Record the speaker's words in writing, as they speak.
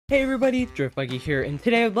Hey everybody, Driftbuggy here, and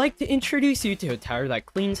today I'd like to introduce you to a tower that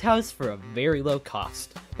cleans house for a very low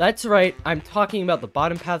cost. That's right, I'm talking about the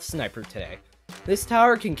bottom path sniper today. This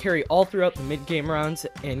tower can carry all throughout the mid-game rounds,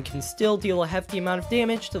 and can still deal a hefty amount of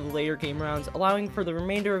damage to the later game rounds, allowing for the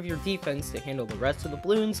remainder of your defense to handle the rest of the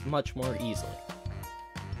balloons much more easily.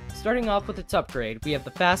 Starting off with its upgrade, we have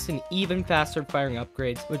the fast and even faster firing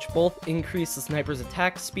upgrades, which both increase the sniper's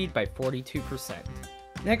attack speed by 42%.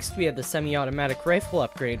 Next, we have the semi-automatic rifle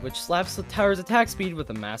upgrade, which slaps the tower's attack speed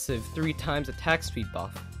with a massive 3x attack speed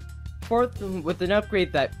buff. Fourth, with an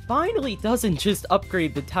upgrade that finally doesn't just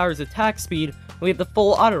upgrade the tower's attack speed, we have the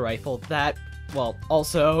full auto rifle that, well,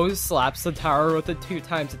 also slaps the tower with a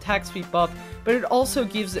 2x attack speed buff, but it also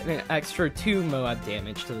gives it an extra 2 Moab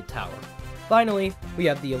damage to the tower. Finally, we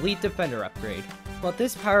have the elite defender upgrade. What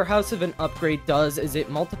this powerhouse of an upgrade does is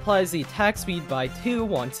it multiplies the attack speed by 2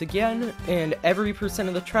 once again, and every percent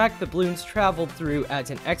of the track the balloons traveled through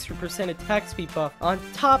adds an extra percent attack speed buff on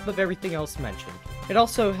top of everything else mentioned. It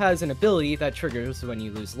also has an ability that triggers when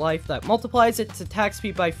you lose life that multiplies its attack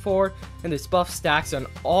speed by 4, and this buff stacks on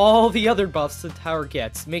all the other buffs the tower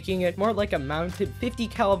gets, making it more like a mounted 50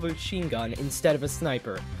 caliber machine gun instead of a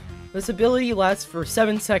sniper. This ability lasts for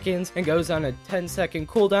 7 seconds and goes on a 10-second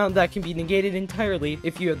cooldown that can be negated entirely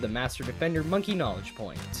if you have the Master Defender Monkey Knowledge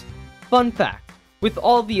Point. Fun fact, with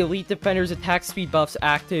all the Elite Defender's attack speed buffs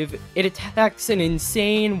active, it attacks an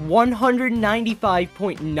insane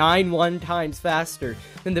 195.91 times faster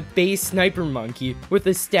than the base Sniper Monkey, with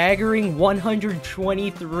a staggering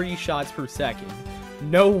 123 shots per second.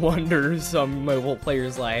 No wonder some mobile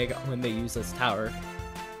players lag when they use this tower.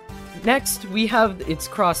 Next, we have its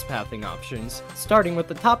cross-pathing options. Starting with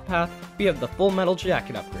the top path, we have the Full Metal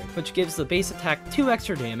Jacket upgrade, which gives the base attack 2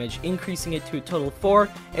 extra damage, increasing it to a total of 4,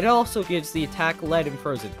 and it also gives the attack lead and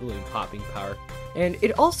frozen balloon popping power. And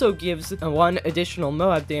it also gives 1 additional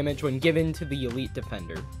Moab damage when given to the Elite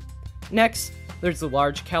Defender. Next, there's the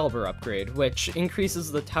Large Caliber upgrade, which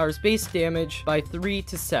increases the tower's base damage by 3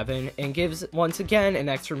 to 7, and gives, once again, an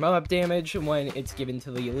extra Moab damage when it's given to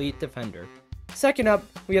the Elite Defender. Second up,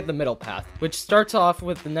 we have the middle path, which starts off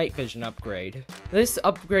with the night vision upgrade. This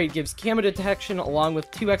upgrade gives camo detection along with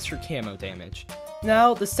 2 extra camo damage.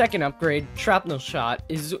 Now, the second upgrade, shrapnel shot,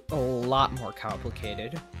 is a lot more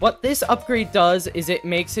complicated. What this upgrade does is it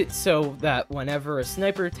makes it so that whenever a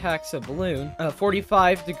sniper attacks a balloon, a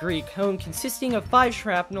 45-degree cone consisting of 5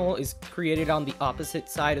 shrapnel is created on the opposite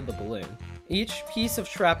side of the balloon. Each piece of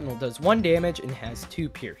shrapnel does 1 damage and has 2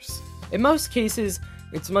 pierce. In most cases,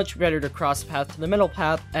 it's much better to cross path to the middle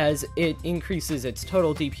path as it increases its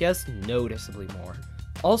total DPS noticeably more.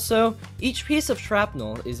 Also, each piece of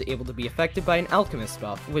shrapnel is able to be affected by an alchemist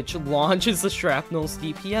buff, which launches the shrapnel's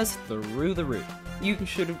DPS through the roof. You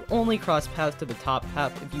should only cross path to the top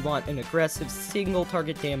path if you want an aggressive single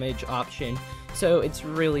target damage option, so it's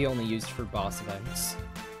really only used for boss events.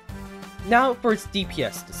 Now for its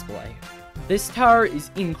DPS display. This tower is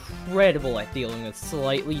incredible at dealing with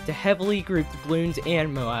slightly to heavily grouped balloons and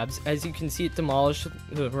Moabs, as you can see it demolish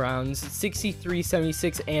the rounds 63,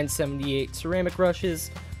 76, and 78 ceramic rushes,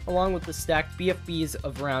 along with the stacked BFBs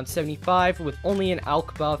of round 75 with only an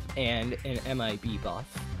ALK buff and an MIB buff.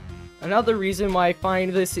 Another reason why I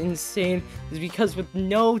find this insane is because with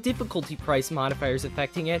no difficulty price modifiers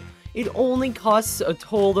affecting it, it only costs a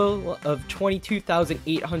total of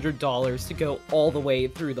 $22,800 to go all the way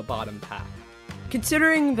through the bottom path.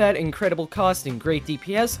 Considering that incredible cost and great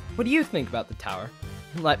DPS, what do you think about the tower?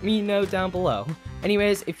 Let me know down below.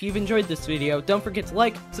 Anyways, if you've enjoyed this video, don't forget to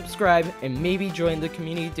like, subscribe, and maybe join the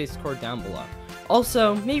community Discord down below.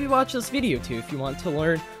 Also, maybe watch this video too if you want to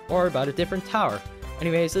learn more about a different tower.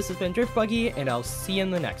 Anyways, this has been Driftbuggy, and I'll see you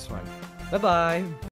in the next one. Bye bye!